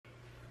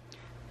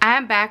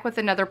I'm back with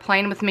another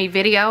Plan With Me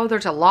video.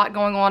 There's a lot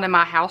going on in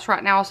my house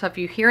right now, so if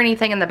you hear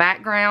anything in the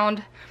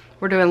background,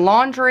 we're doing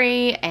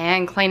laundry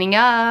and cleaning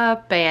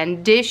up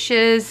and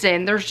dishes,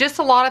 and there's just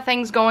a lot of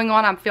things going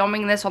on. I'm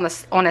filming this on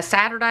a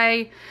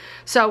Saturday,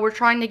 so we're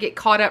trying to get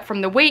caught up from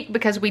the week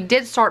because we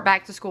did start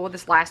back to school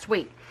this last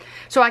week.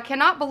 So I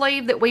cannot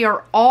believe that we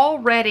are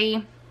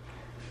already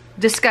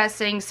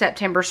discussing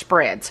September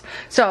spreads.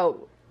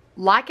 So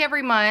like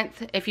every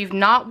month, if you've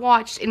not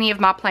watched any of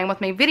my Plan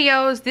With Me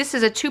videos, this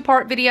is a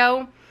two-part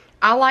video.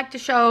 I like to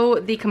show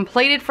the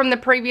completed from the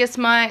previous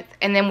month,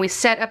 and then we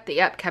set up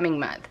the upcoming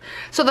month.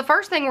 So the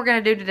first thing we're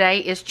going to do today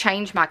is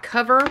change my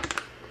cover.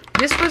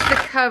 This was the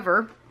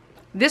cover.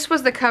 This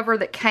was the cover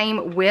that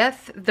came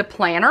with the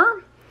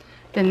planner.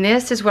 Then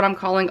this is what I'm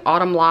calling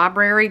Autumn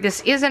Library.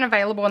 This isn't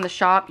available in the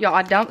shop. Y'all,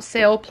 I don't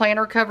sell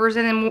planner covers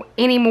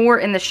anymore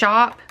in the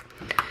shop.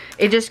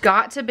 It just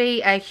got to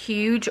be a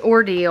huge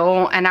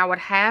ordeal, and I would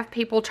have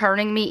people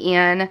turning me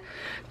in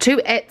to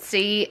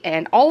Etsy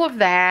and all of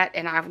that,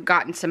 and I've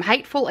gotten some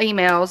hateful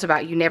emails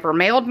about you never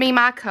mailed me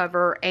my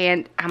cover,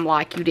 and I'm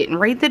like, you didn't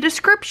read the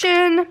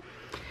description.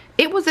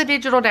 It was a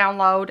digital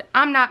download.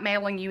 I'm not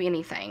mailing you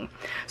anything.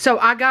 So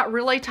I got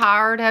really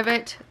tired of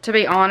it, to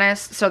be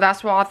honest, so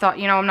that's why I thought,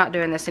 you know, I'm not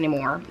doing this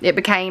anymore. It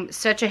became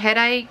such a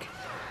headache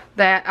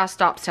that I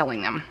stopped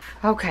selling them.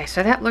 Okay,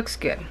 so that looks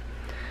good.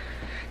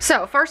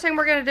 So, first thing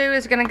we're going to do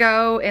is going to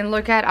go and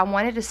look at, I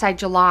wanted to say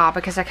July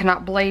because I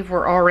cannot believe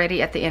we're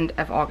already at the end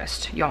of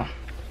August, y'all.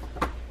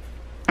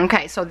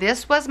 Okay, so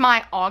this was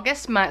my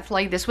August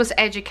monthly. This was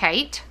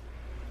Educate.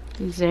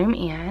 Zoom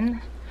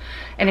in.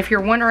 And if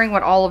you're wondering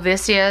what all of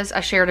this is, I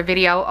shared a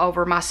video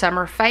over my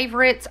summer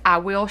favorites. I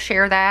will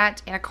share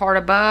that in a card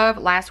above.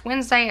 Last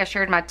Wednesday, I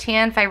shared my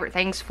 10 favorite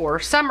things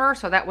for summer.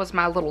 So that was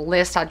my little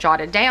list I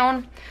jotted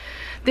down.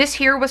 This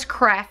here was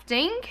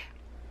crafting.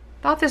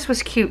 Thought this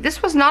was cute.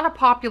 This was not a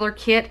popular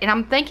kit, and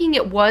I'm thinking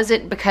it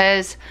wasn't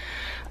because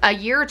a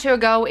year or two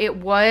ago it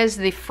was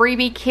the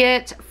freebie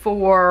kit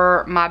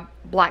for my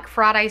Black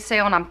Friday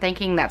sale, and I'm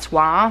thinking that's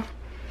why.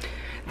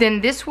 Then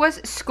this was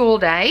School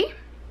Day,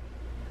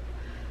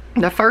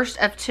 the first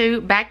of 2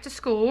 back to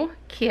school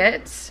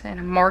kits, and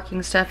I'm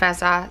marking stuff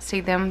as I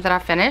see them that I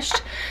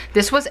finished.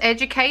 This was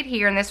Educate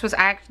here, and this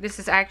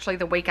is actually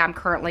the week I'm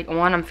currently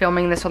on. I'm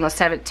filming this on the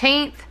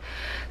 17th,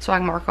 so I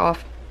can mark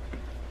off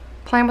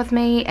Plan With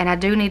Me, and I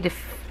do need to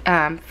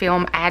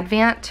film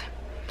Advent.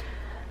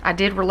 I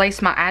did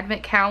release my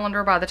Advent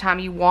calendar by the time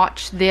you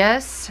watch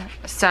this,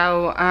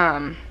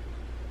 so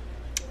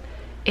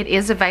it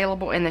is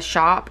available in the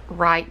shop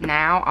right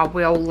now. I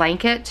will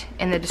link it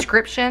in the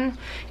description.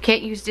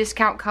 Can't use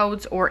discount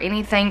codes or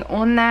anything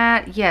on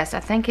that. Yes, I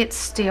think it's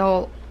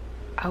still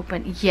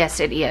open. Yes,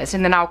 it is.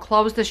 And then I'll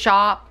close the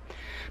shop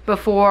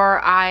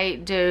before I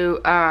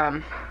do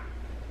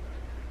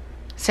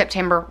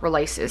September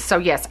releases. So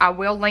yes, I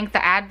will link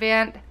the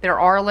Advent. There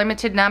are a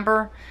limited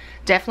number.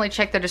 Definitely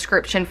check the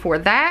description for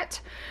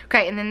that.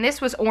 Okay, and then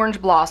this was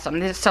Orange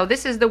Blossom. So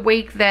this is the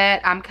week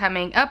that I'm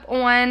coming up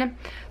on.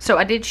 So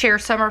I did share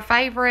summer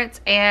favorites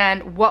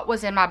and what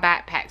was in my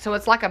backpack. So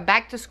it's like a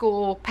back to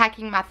school,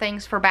 packing my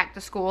things for back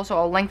to school. So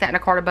I'll link that in a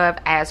card above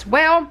as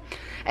well.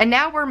 And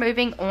now we're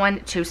moving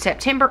on to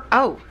September.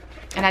 Oh,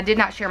 and I did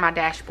not share my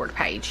dashboard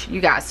page. You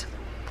guys,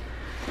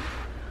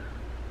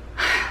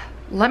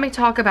 let me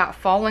talk about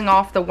falling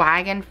off the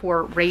wagon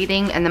for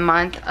reading in the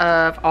month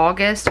of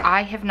August.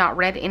 I have not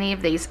read any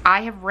of these.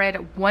 I have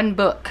read 1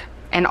 book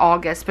in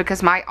August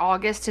because my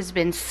August has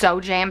been so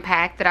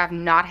jam-packed that I've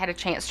not had a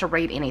chance to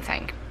read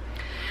anything.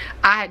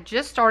 I had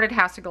just started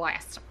House of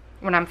Glass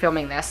when I'm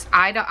filming this.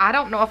 I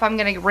don't know if I'm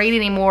going to read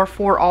any more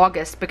for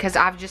August because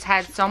I've just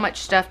had so much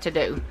stuff to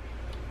do.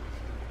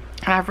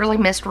 I've really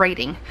missed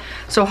reading.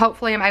 So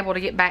hopefully I'm able to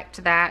get back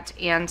to that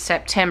in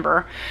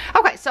September.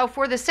 Okay, so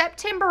for the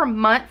September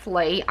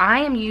monthly, I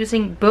am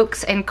using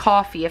Books and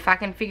Coffee if I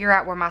can figure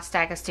out where my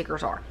stack of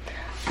stickers are.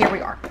 Here we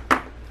are.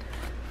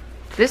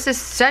 This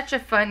is such a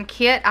fun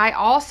kit. I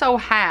also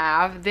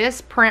have this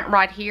print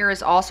right here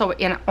is also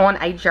on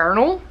a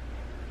journal.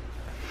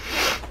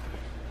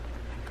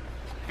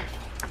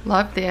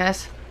 Love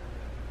this.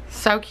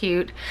 So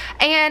cute.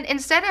 And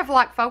instead of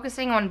like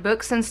focusing on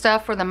books and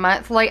stuff for the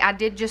monthly, I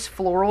did just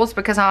florals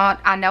because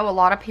I know a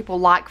lot of people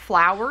like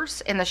flowers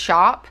in the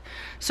shop.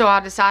 So I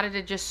decided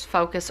to just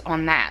focus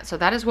on that. So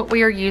that is what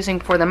we are using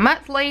for the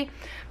monthly.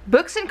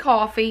 Books and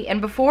Coffee.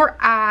 And before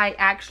I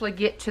actually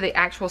get to the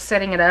actual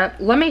setting it up,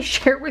 let me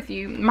share with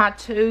you my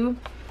 2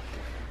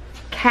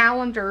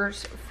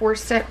 calendars for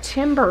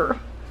September.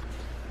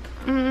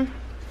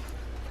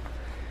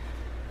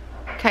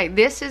 Okay,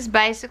 this is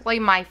basically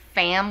my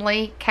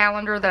family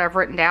calendar that I've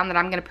written down that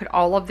I'm going to put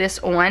all of this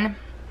on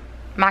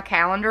my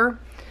calendar.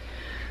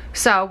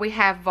 So we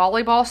have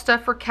volleyball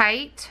stuff for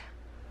Kate.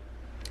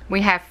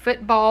 We have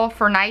football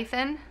for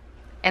Nathan.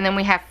 And then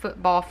we have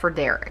football for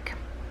Derek.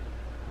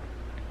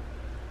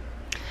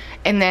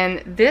 And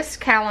then this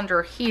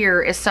calendar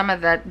here is some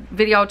of the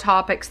video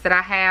topics that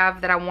I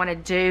have that I want to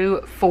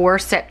do for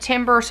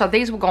September. So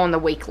these will go on the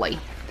weekly.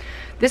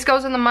 This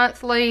goes on the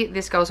monthly.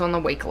 This goes on the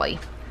weekly.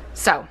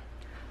 So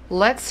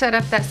let's set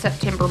up that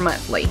September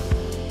monthly.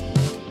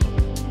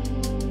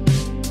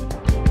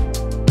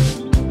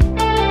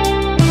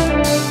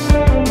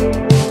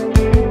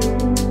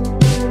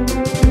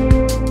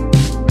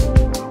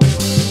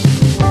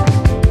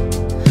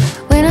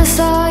 When I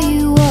saw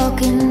you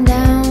walking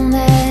down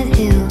that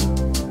hill,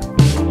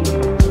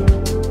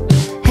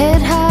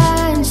 head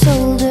high and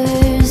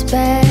shoulders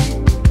back,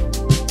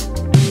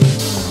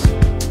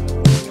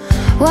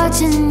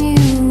 watching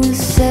you was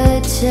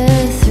such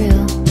a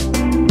thrill.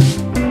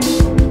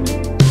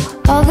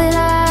 All that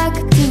I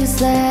could do was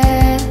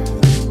laugh.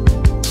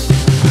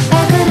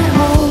 I couldn't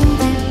hold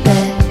it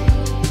back.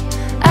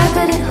 I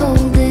couldn't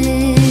hold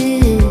it.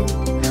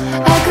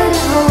 I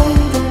couldn't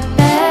hold it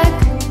back.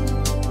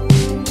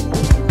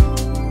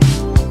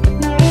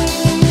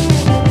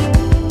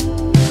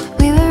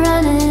 We were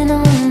running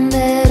on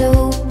that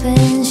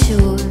open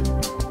shore,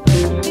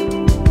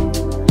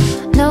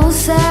 no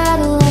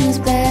saddle on his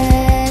back.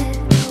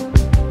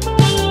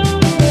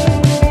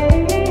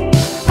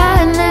 I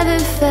had never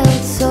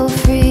felt so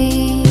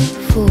free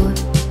before.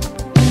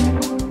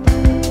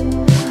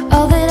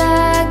 All that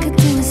I could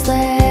do was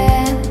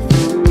laugh.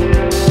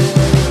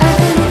 I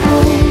couldn't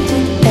hold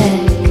it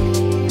back.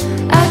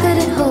 I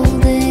couldn't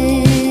hold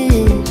it.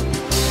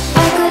 I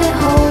couldn't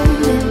hold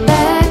it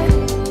back.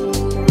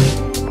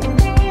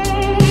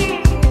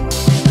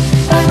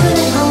 I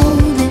couldn't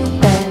hold it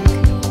back.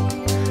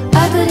 I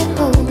couldn't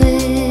hold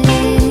it.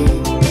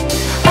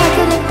 I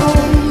couldn't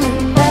hold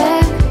it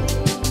back.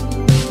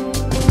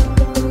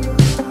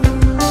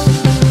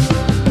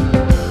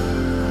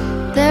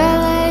 There I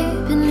lay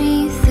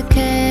beneath the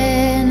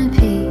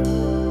canopy,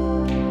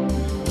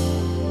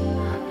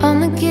 on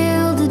the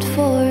gilded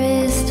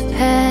forest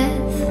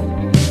path,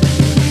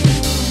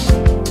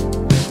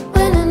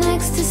 when an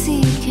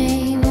ecstasy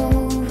came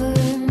over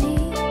me.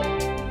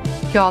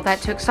 Y'all,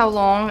 that took so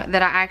long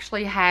that I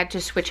actually had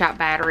to switch out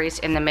batteries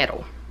in the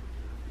middle.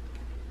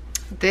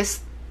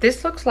 This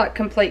looks like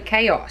complete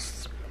chaos.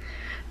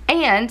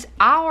 And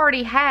I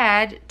already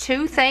had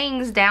 2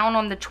 things down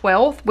on the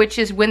 12th, which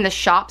is when the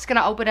shop's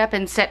gonna open up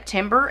in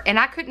September, and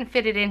I couldn't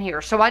fit it in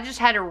here, so I just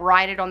had to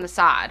write it on the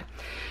side.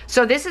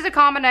 So this is a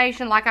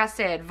combination, like I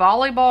said,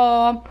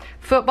 volleyball,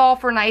 football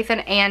for Nathan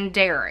and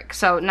Derek.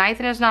 So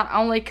Nathan is not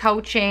only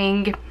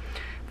coaching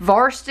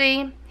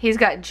varsity, he's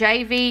got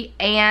JV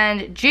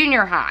and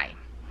junior high.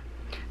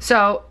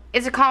 So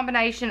it's a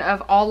combination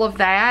of all of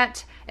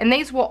that. And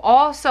these will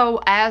also,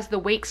 as the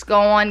weeks go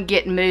on,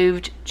 get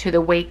moved to the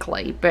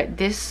weekly. But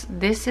this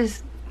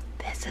is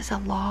a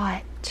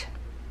lot.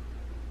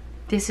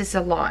 This is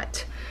a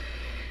lot.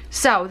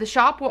 So the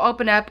shop will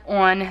open up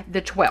on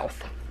the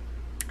 12th,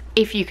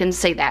 if you can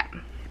see that.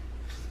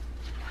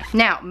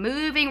 Now,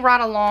 moving right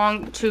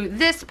along to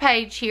this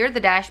page here, the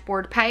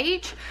dashboard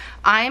page,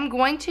 I am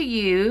going to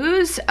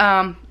use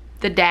the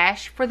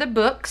dash for the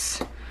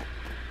books.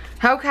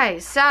 Okay,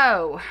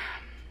 so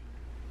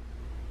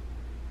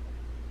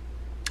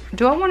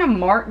do I want to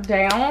mark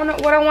down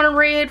what I want to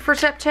read for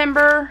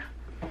September?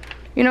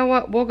 You know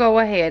what? We'll go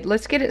ahead.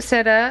 Let's get it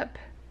set up.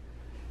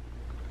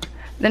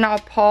 Then I'll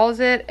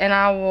pause it and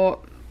I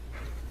will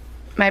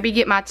maybe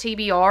get my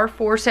TBR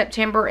for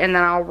September and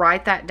then I'll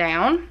write that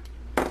down.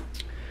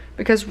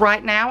 Because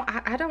right now,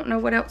 I don't know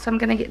what else I'm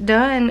going to get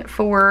done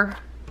for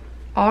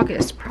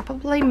August.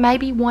 Probably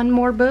maybe one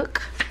more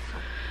book.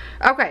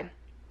 Okay.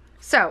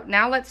 So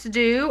now let's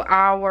do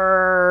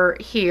our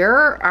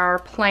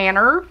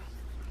planner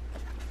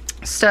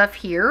stuff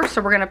here. So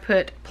we're gonna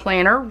put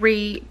planner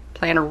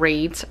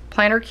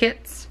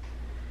kits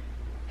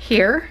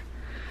here,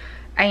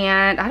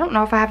 and I don't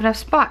know if I have enough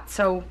spots.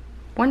 So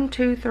 1,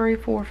 2, 3,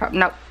 4, 5.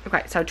 No.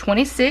 Okay. So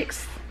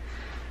 26th,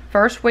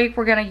 first week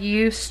we're gonna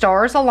use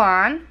Stars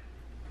Align.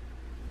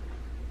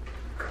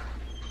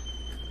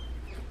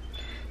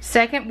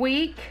 Second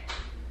week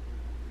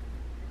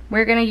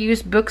we're gonna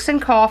use Books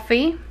and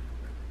Coffee.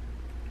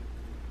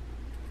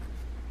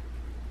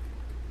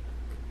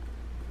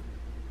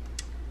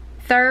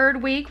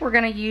 Third week, we're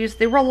going to use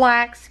the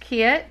Relax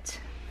Kit.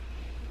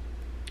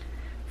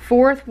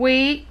 Fourth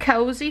week,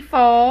 Cozy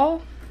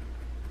Fall.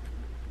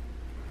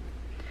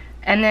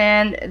 And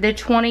then the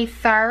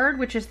 23rd,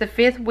 which is the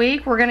 5th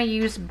week, we're going to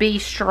use Be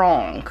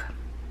Strong.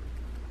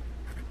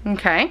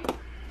 Okay.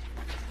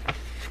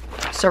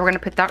 So we're going to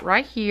put that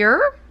right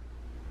here.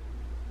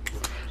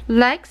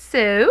 Like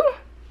so.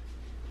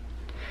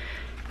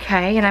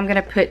 Okay, and I'm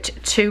going to put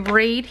To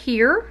Read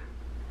here.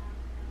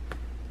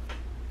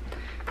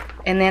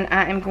 And then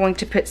I am going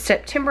to put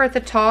September at the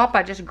top.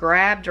 I just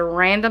grabbed a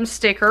random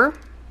sticker.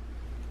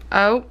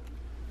 Oh.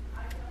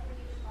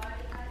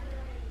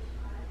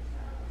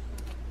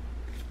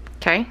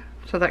 Okay,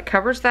 so that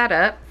covers that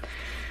up.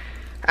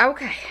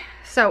 Okay,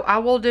 so I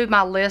will do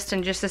my list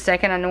in just a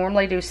second. I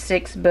normally do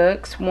 6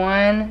 books.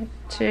 1,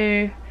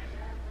 2,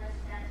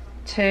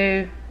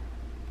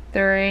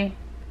 3,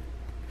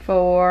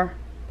 4,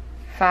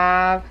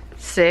 5,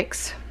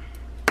 6.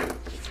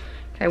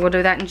 Okay, we'll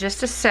do that in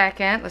just a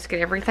second. Let's get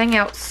everything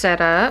else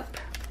set up.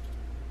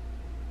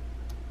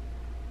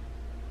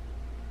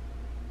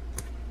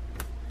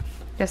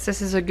 Guess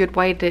this is a good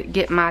way to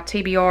get my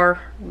TBR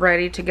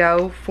ready to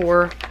go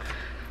for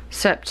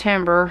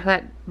September.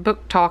 That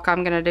book talk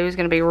I'm going to do is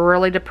going to be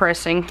really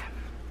depressing.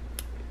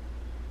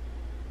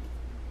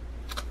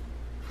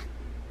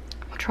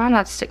 I'll try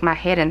not to stick my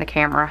head in the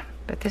camera,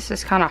 but this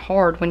is kind of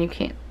hard when you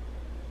can't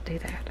do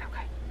that.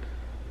 Okay.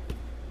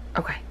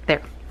 Okay,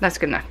 there. That's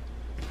good enough.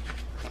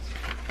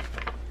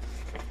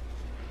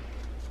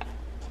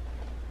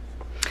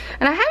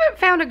 And I haven't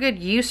found a good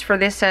use for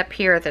this up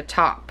here at the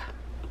top.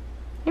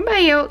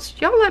 Anybody else?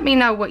 Y'all let me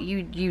know what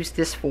you use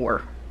this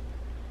for.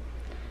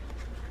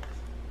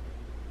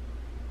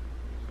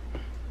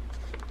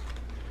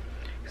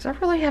 Because I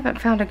really haven't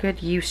found a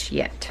good use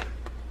yet.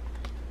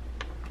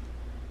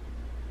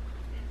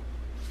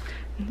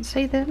 And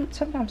see, then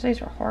sometimes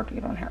these are hard to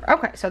get on here.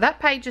 Okay, so that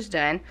page is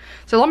done.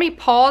 So let me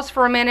pause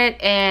for a minute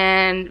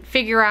and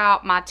figure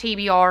out my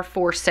TBR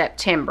for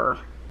September.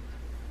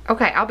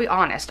 Okay, I'll be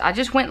honest. I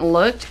just went and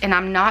looked, and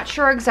I'm not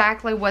sure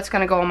exactly what's going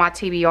to go on my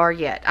TBR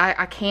yet.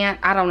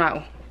 I don't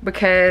know,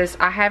 because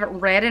I haven't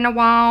read in a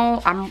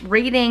while. I'm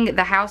reading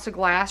The House of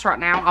Glass right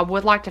now. I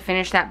would like to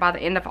finish that by the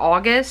end of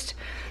August,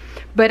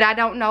 but I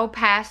don't know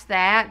past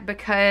that,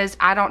 because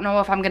I don't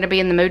know if I'm going to be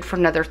in the mood for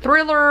another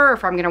thriller, or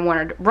if I'm going to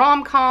want a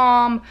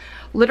rom-com,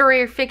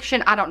 literary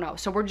fiction. I don't know.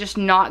 So we're just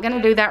not going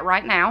to do that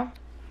right now.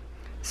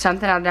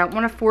 Something I don't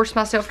want to force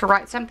myself to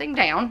write something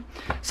down.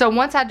 So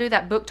once I do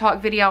that book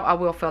talk video, I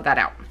will fill that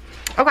out.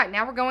 Okay,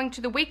 now we're going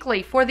to the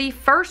weekly. For the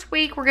first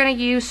week, we're going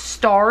to use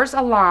Stars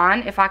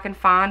Align, if I can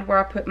find where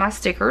I put my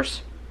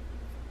stickers.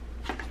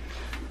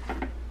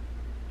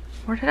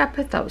 Where did I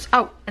put those?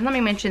 Oh, and let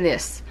me mention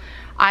this.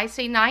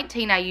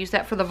 IC19, I use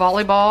that for the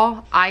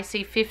volleyball.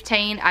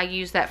 IC15, I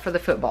use that for the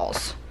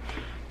footballs.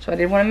 So I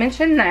did want to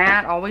mention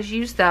that. Always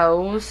use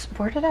those.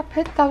 Where did I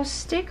put those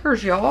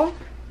stickers, y'all?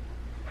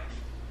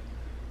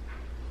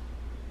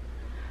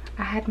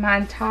 I had my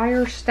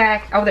entire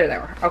stack. Oh, there they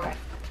were. Okay.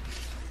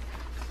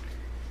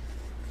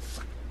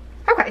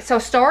 Okay, so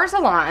Stars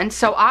Aligned.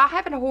 So I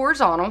have a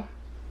horizontal.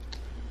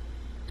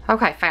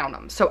 Okay, found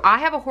them. So I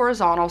have a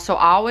horizontal, so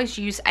I always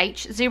use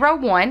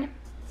H01,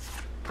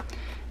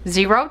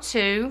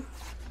 02,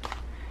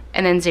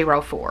 and then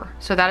 04.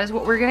 So that is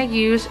what we're going to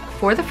use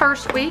for the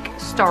first week,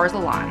 Stars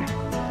Aligned.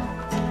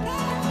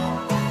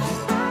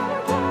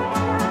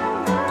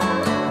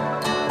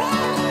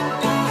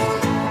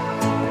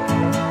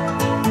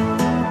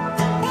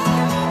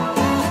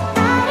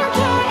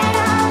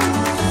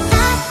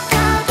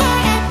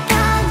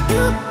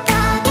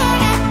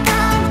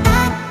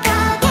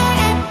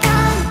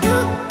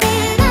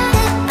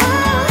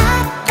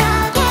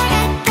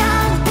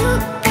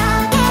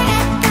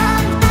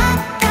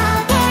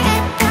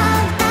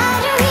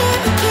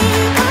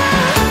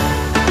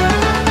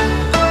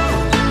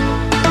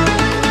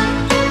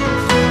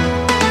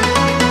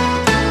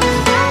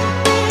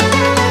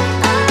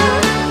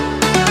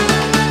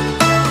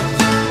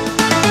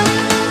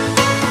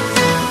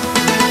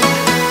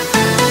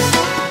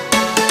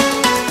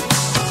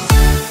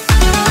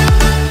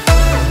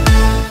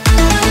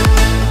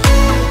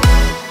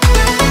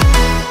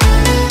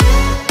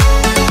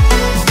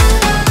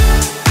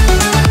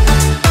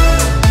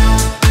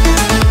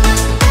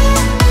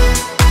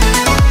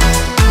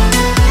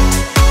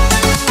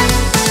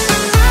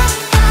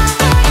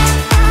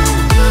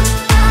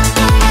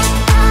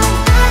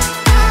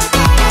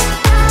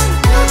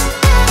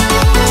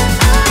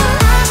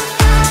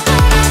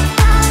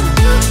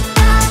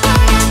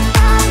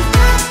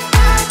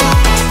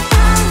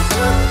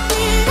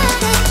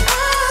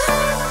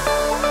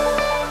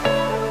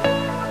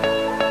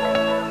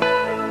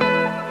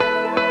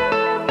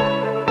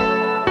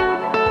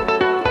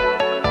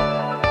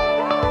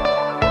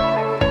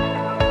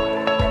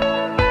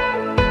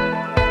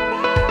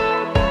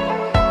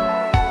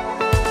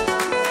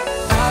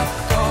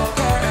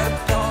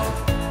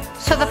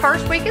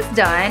 First week is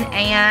done,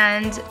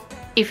 and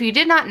if you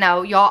did not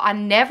know, y'all, I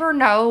never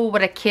know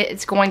what a kit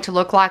is going to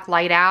look like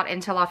laid out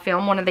until I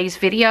film one of these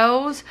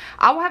videos.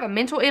 I will have a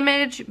mental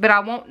image, but I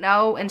won't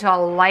know until I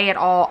lay it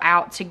all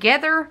out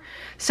together.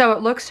 So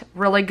it looks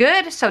really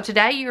good. So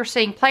today you're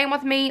seeing Playing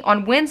With Me.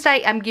 On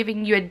Wednesday, I'm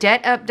giving you a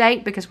debt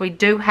update because we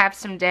do have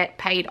some debt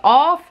paid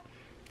off.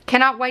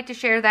 Cannot wait to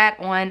share that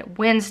on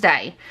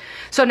Wednesday.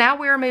 So now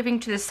we're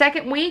moving to the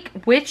second week,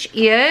 which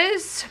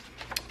is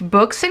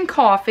Books and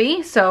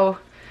Coffee. So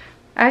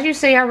as you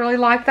see, I really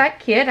like that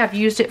kit. I've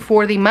used it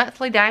for the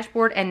monthly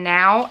dashboard and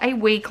now a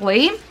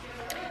weekly.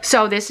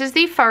 So this is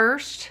the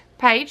first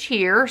page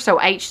here. So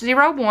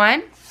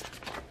H01,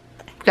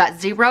 got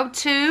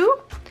 02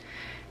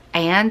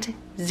 and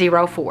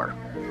 04.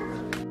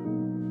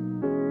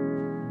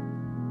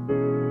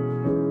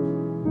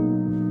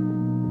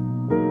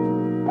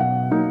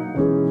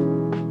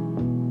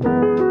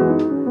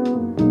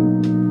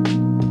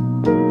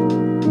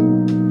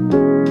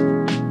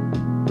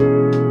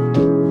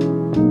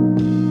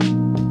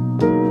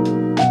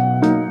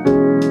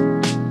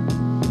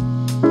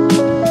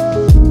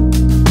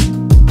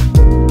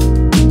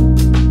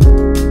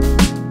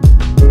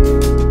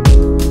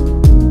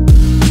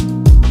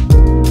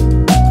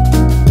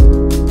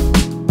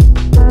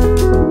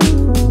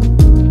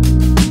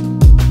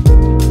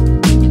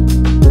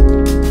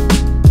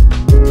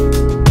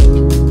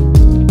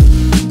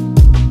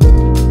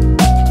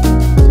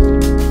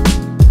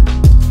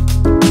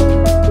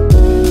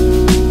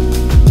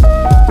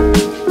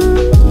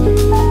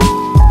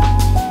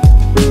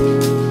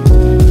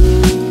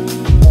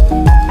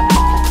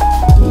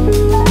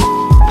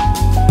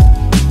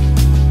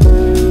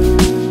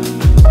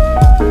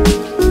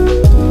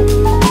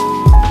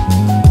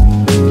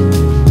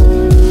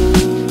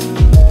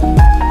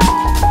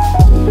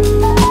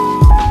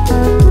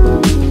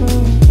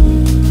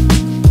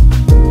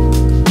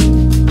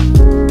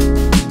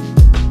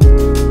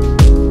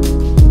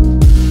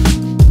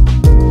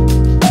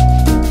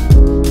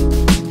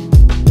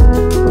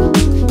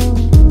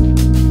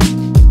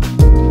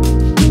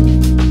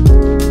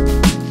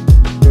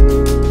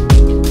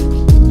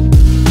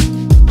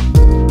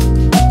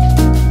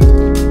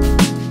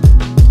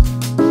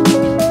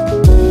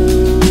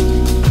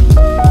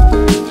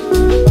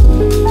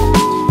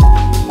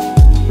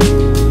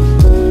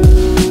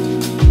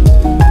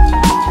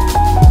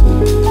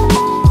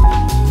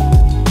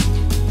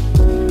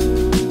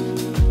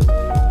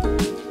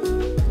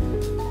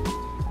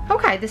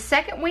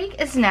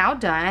 is now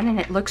done and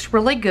it looks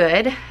really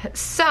good.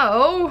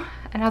 So,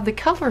 and now the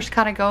colors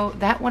kind of go,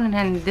 that one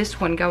and this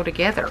one go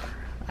together.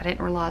 I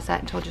didn't realize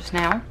that until just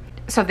now.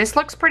 So this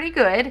looks pretty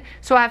good.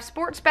 So I have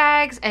sports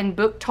bags and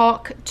book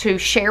talk to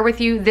share with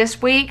you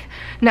this week.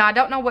 Now I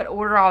don't know what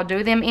order I'll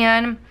do them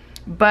in,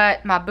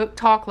 but my book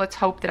talk, let's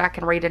hope that I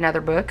can read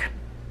another book,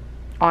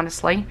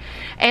 honestly.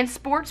 And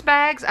sports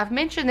bags, I've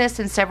mentioned this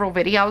in several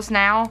videos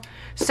now.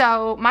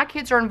 So my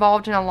kids are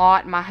involved in a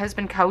lot. My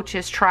husband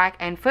coaches track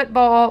and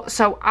football.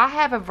 So I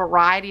have a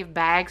variety of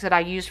bags that I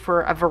use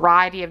for a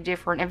variety of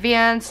different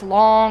events,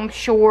 long,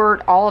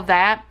 short, all of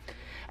that.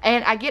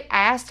 And I get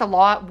asked a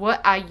lot what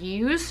I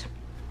use.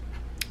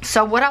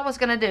 So what I was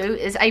going to do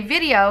is a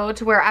video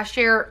to where I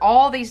share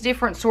all these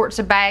different sorts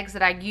of bags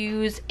that I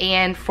use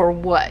and for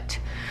what.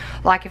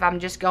 Like if I'm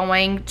just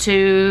going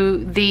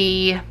to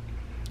the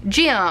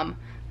gym,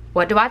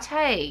 what do I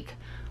take?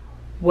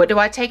 What do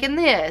I take in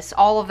this?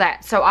 All of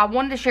that. So I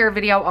wanted to share a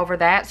video over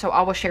that. So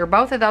I will share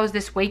both of those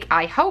this week,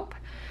 I hope.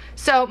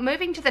 So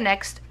moving to the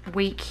next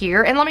week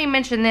here, and let me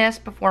mention this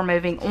before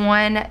moving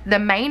on. The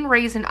main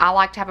reason I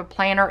like to have a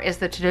planner is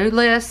the to-do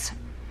list.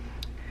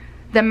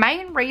 The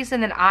main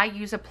reason that I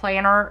use a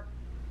planner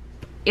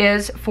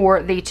is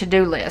for the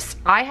to-do list.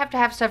 I have to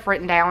have stuff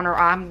written down or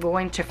I'm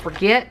going to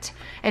forget.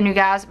 And you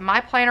guys, my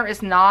planner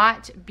is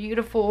not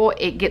beautiful.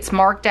 It gets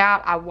marked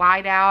out. I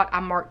white out. I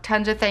mark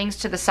tons of things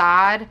to the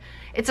side.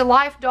 It's a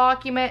life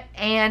document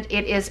and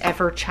it is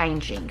ever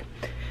changing.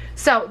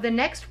 So the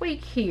next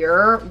week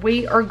here,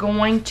 we are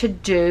going to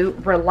do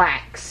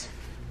relax.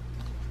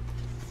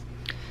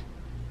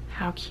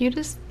 How cute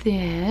is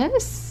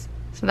this?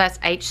 So that's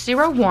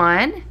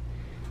H01,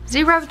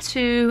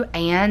 02,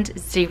 and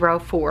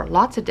 04.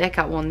 Lots of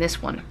deco on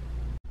this one.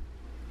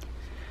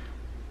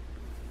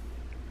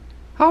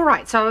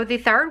 Alright, so the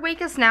third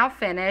week is now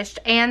finished,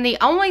 and the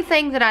only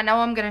thing that I know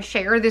I'm going to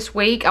share this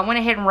week, I went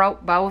ahead and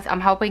wrote both.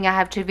 I'm hoping I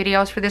have 2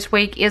 videos for this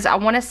week, is I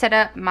want to set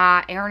up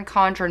my Erin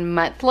Condren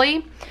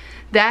monthly.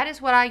 That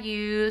is what I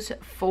use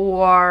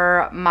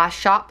for my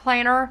shop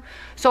planner.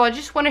 So I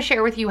just want to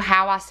share with you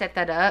how I set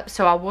that up.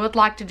 So I would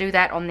like to do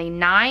that on the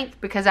 9th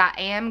because I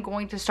am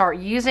going to start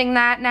using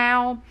that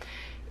now.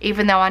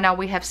 Even though I know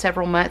we have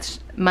several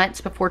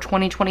months before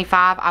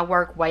 2025, I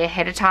work way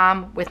ahead of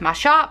time with my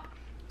shop.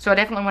 So I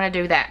definitely want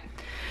to do that.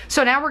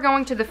 So now we're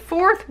going to the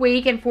 4th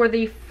week, and for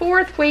the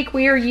 4th week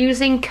we are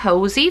using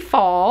Cozy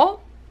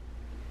Fall.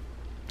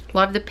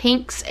 Love the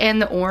pinks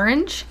and the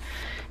orange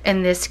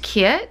in this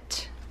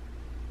kit.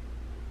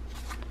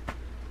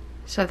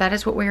 So that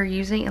is what we are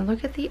using, and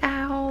look at the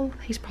owl.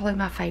 He's probably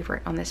my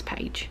favorite on this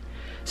page.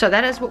 So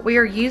that is what we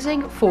are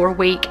using for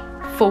week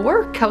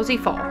 4, Cozy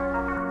Fall.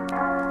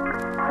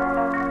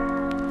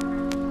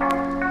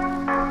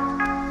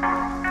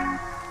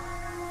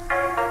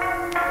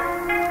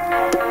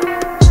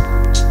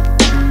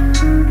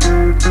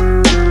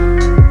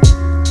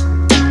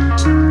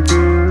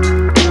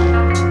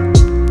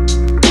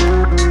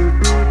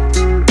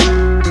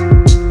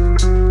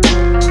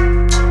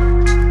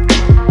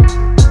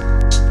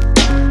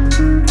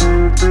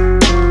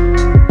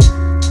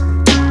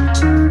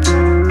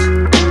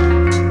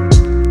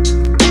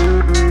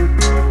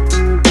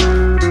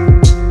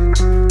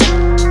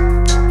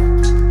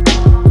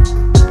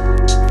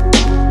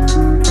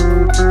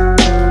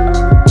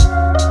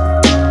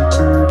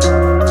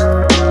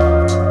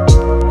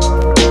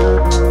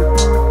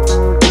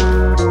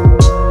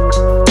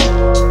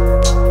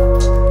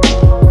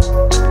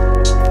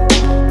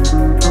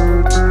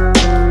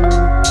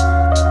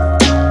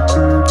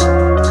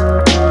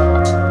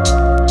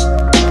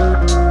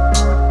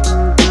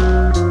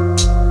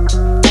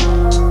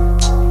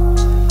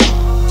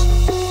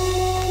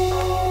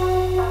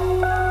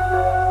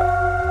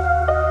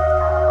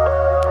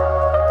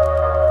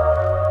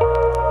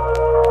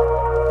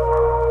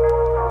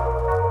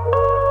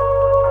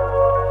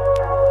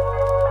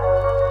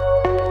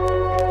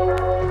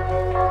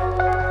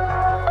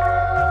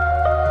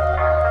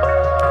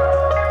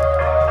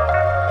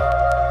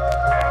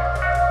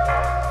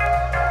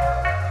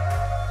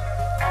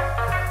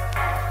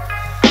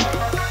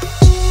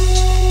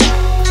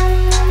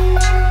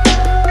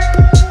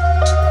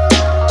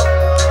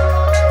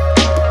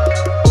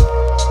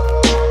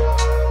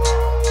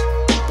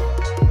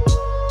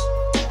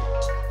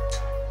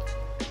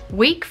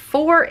 Week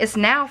 4 is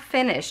now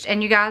finished,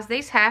 and you guys,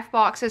 these half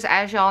boxes,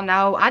 as y'all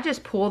know, I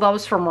just pull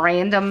those from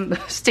random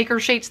sticker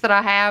sheets that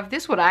I have.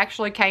 This one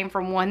actually came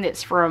from one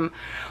that's from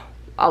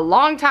a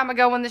long time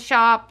ago in the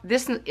shop.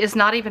 This is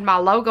not even my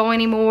logo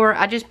anymore.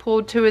 I just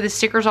pulled 2 of the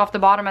stickers off the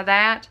bottom of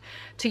that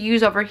to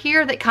use over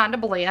here that kind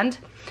of blend.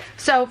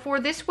 So for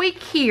this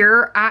week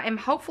here, I am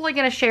hopefully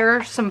going to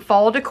share some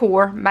fall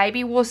decor.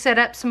 Maybe we'll set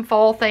up some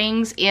fall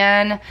things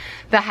in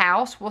the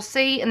house. We'll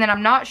see. And then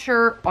I'm not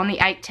sure on the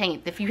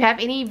 18th. If you have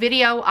any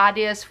video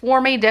ideas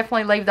for me,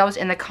 definitely leave those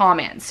in the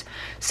comments.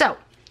 So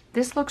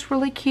this looks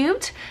really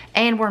cute,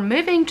 and we're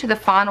moving to the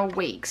final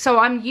week. So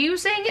I'm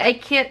using a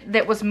kit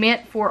that was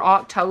meant for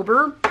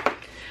October,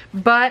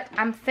 But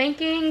I'm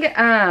thinking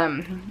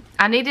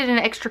I needed an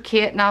extra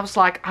kit, and I was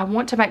like, I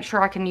want to make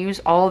sure I can use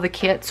all the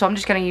kits, so I'm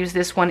just going to use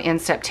this one in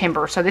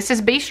September. So this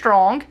is Be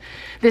Strong.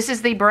 This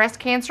is the breast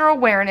cancer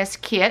awareness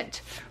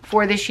kit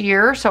for this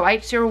year. So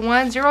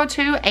 801,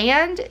 02,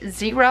 and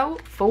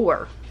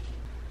 04.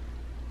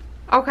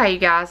 Okay, you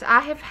guys, I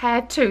have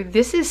had to,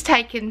 this has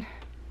taken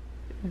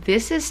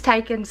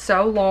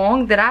so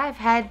long that I have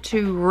had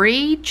to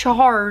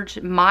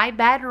recharge my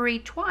battery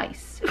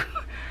twice.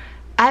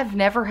 I've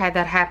never had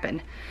that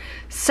happen.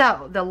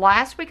 So the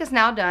last week is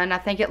now done. I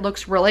think it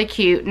looks really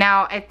cute.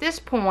 Now at this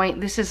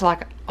point, this is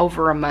like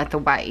over a month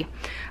away.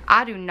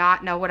 I do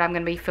not know what I'm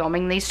going to be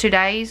filming these 2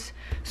 days,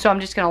 so I'm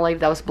just going to leave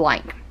those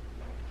blank.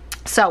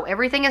 So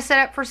everything is set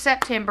up for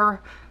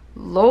September.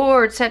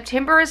 Lord,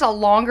 September is a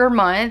longer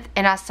month,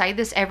 and I say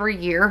this every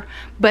year,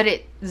 but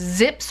it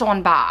zips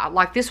on by.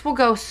 Like, this will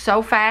go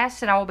so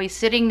fast, and I will be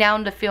sitting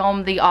down to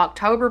film the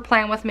October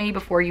plan with me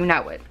before you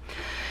know it.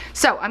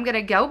 So I'm going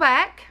to go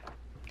back,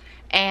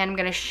 and I'm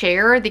going to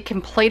share the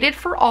completed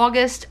for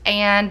August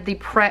and the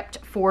prepped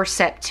for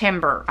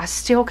September. I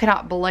still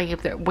cannot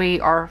believe that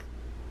we are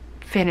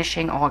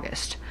finishing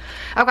August.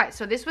 Okay,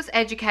 so this was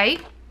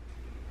Educate.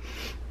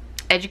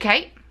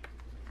 Educate.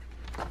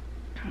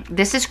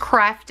 This is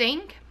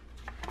Crafting.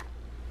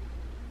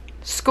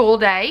 School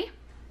Day.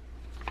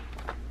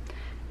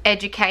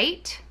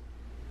 Educate.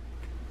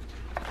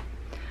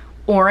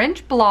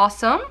 Orange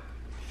Blossom.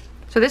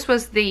 So this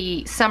was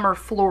the summer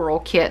floral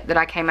kit that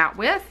I came out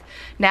with.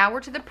 Now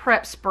we're to the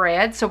prep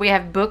spread. So we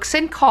have Books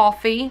and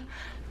Coffee.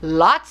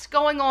 Lots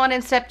going on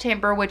in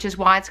September, which is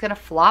why it's going to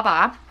fly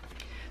by.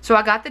 So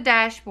I got the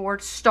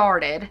dashboard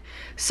started.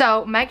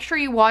 So make sure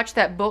you watch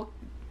that book.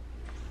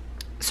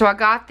 So I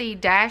got the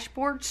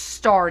dashboard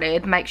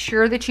started. Make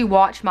sure that you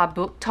watch my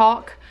book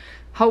talk.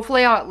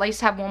 Hopefully I'll at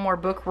least have one more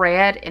book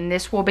read, and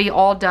this will be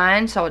all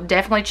done. So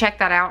definitely check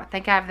that out. I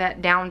think I have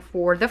that down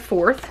for the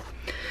 4th.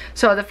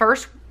 So the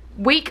first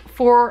week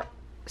for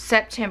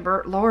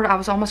September, Lord, I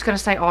was almost going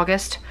to say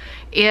August,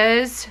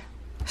 is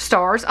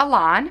Stars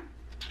Align.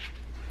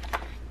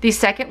 The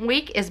second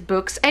week is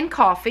Books and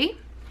Coffee.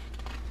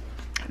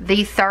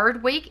 The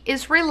third week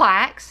is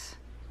Relax.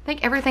 I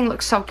think everything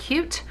looks so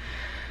cute.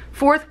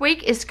 Fourth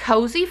week is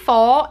Cozy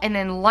Fall. And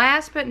then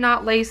last but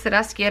not least that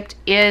I skipped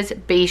is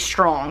Be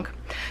Strong.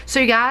 So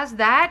you guys,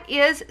 that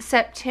is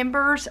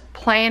September's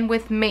plan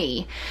with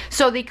me.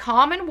 So the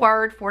common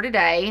word for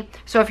today,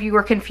 so if you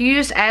were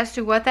confused as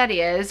to what that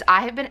is,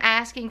 I have been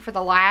asking for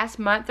the last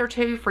month or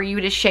two for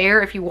you to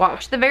share, if you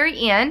watch the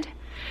very end,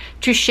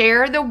 to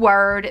share the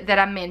word that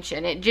I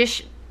mentioned. It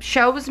just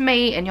shows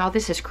me, and y'all,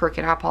 this is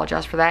crooked, I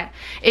apologize for that.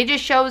 It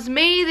just shows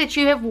me that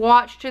you have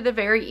watched to the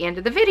very end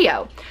of the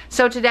video.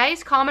 So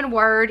today's common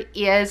word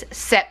is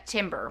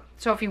September.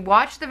 So if you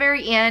watch the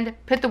very end,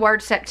 put the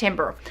word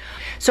September.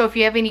 So if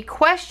you have any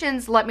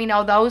questions, let me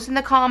know those in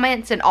the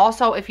comments, and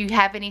also if you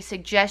have any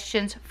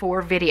suggestions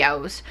for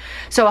videos.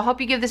 So I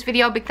hope you give this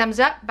video a big thumbs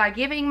up. By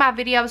giving my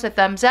videos a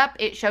thumbs up,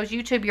 it shows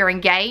YouTube you're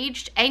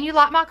engaged and you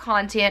like my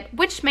content,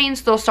 which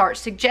means they'll start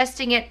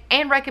suggesting it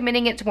and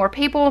recommending it to more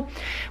people,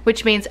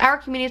 which means our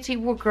community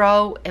will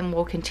grow and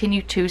will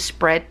continue to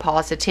spread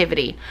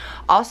positivity.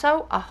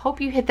 Also, I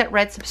hope you hit that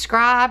red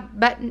subscribe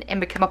button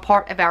and become a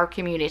part of our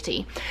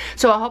community.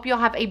 So I hope you'll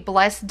have a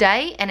blessed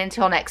day, and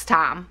until next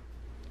time,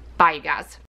 bye you guys.